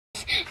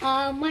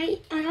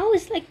I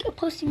always like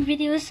posting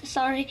videos.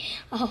 Sorry,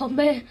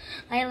 but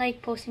I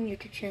like posting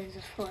YouTube channels,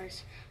 of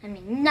course. I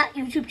mean, not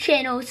YouTube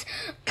channels.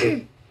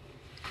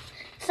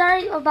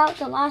 Sorry about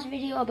the last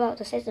video about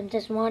the system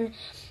test 1.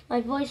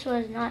 My voice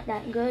was not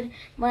that good,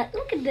 but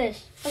look at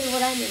this. Look at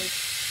what I made.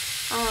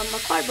 A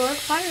cardboard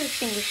fire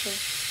extinguisher.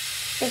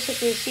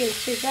 Basically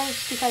CO2.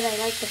 That's because I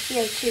like the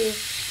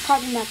CO2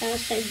 carbon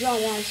dioxide draw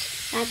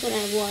gas. That's what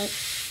I want.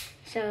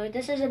 So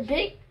this is a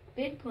big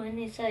one.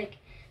 It's like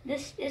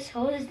this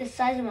hose is the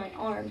size of my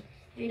arm.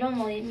 If you don't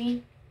believe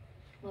me,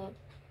 look.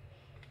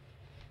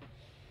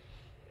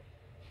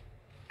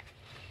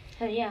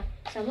 So yeah.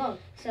 So look.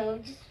 So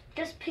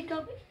just pick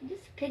up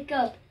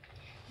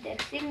the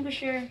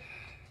extinguisher.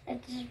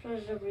 This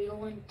was a real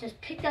one.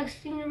 Just pick the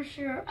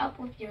extinguisher up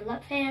with your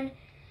left hand.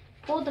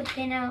 Pull the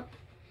pin out.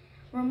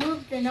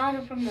 Remove the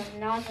nozzle from the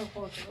nozzle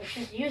holder, which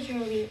is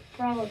usually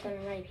probably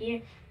right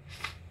here.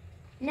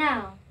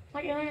 Now,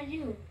 what you're gonna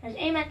do is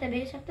aim at the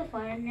base of the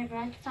fire, never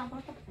at the top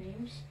of the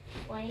flames.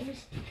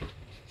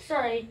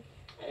 Sorry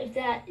if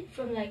that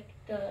from like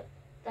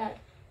that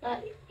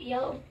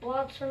yellow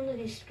box from the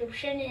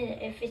description,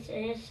 and if it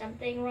is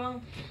something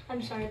wrong,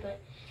 I'm sorry, but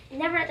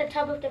never at the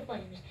top of the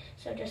flames.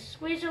 So just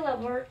squeeze the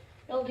lever.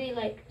 There'll be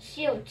like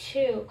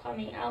CO2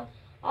 coming out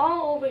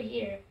all over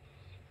here.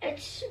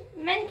 It's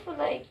meant for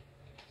like,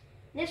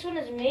 this one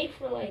is made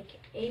for like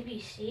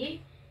ABC.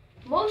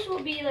 Most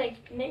will be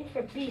like meant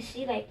for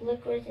BC, like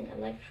liquids and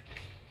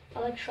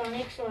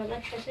electronics or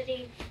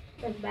electricity,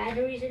 like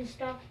batteries and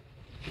stuff.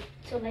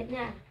 So like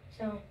that.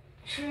 So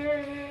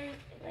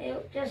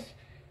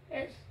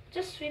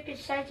just sweep it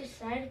side to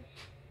side.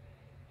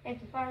 If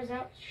the fire's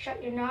out,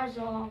 shut your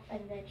nozzle off,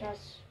 and then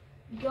just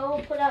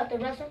go put out the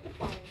rest of the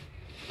fire.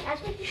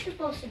 That's what you're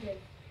supposed to do.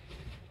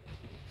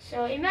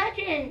 So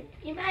imagine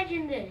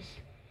this.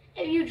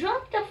 If you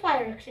drop the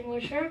fire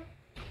extinguisher,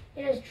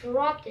 it has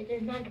dropped it.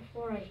 There's not the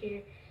floor right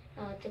here.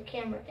 The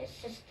camera.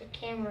 It's just the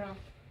camera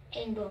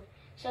angle.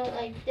 So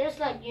like there's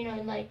like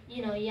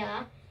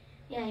yeah.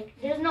 Like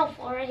there's no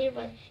floor right here,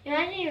 but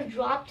imagine you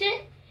dropped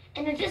it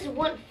and it just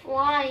went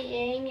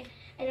flying,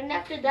 and then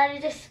after that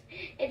it just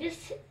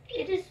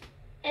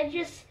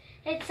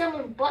hit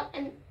someone's butt,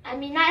 and I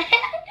mean not.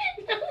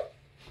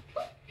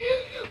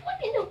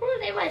 What in the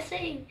world am I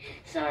saying?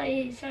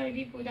 Sorry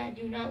people that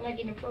do not like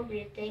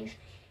inappropriate things.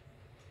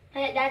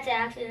 That's an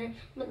accident,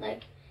 but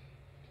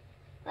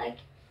like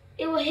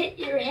it will hit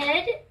your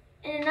head,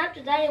 and then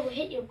after that it will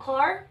hit your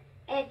car,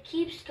 and it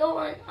keeps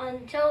going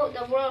until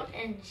the world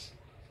ends.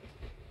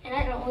 And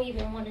I don't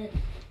even want to.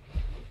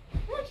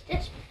 What's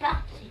this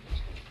bouncy?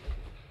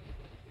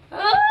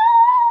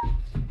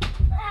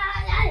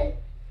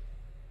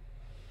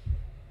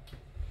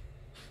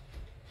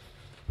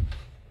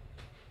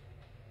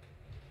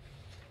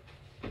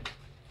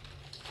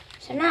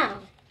 So now,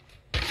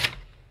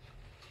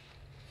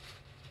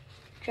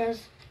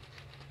 just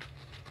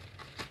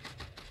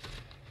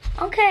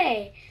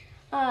okay.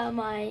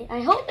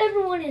 I hope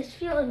everyone is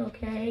feeling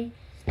okay.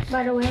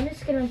 By the way, I'm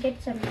just gonna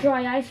get some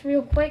dry ice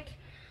real quick.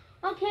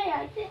 Okay,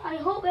 I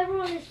hope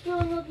everyone is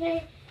feeling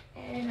okay,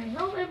 and I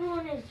hope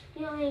everyone is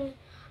feeling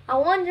a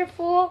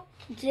wonderful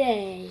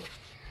day.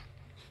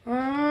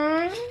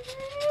 Oh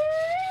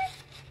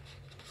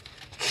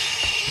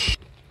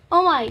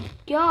my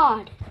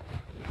God.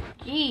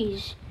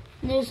 Jeez,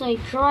 there's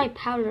like dry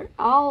powder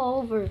all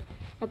over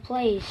the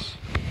place.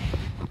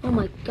 Oh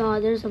my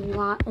God, there's a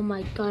lot. Oh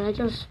my God,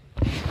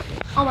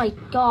 oh my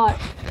God.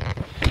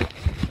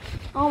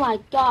 Oh my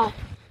God,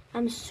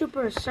 I'm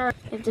super sorry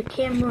if the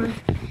camera,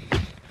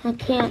 I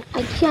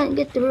can't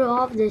get through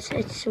all of this.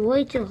 It's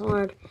way too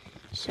hard.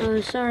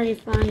 So sorry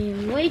if I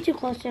am way too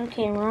close to the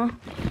camera,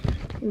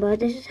 but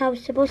this is how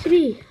it's supposed to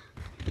be.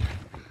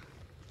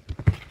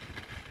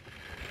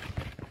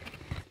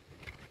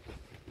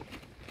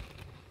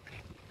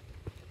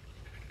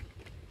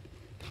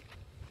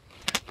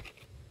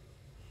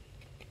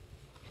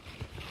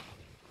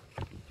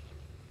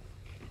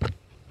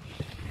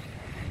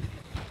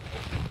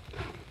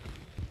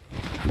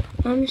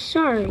 I'm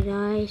sorry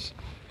guys,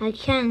 I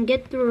can't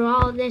get through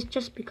all of this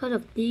just because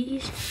of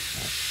these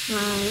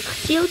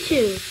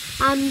CO2.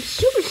 I'm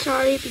super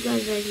sorry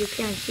because you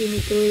can't see me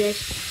through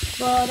this,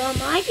 but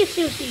I can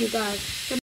still see you guys.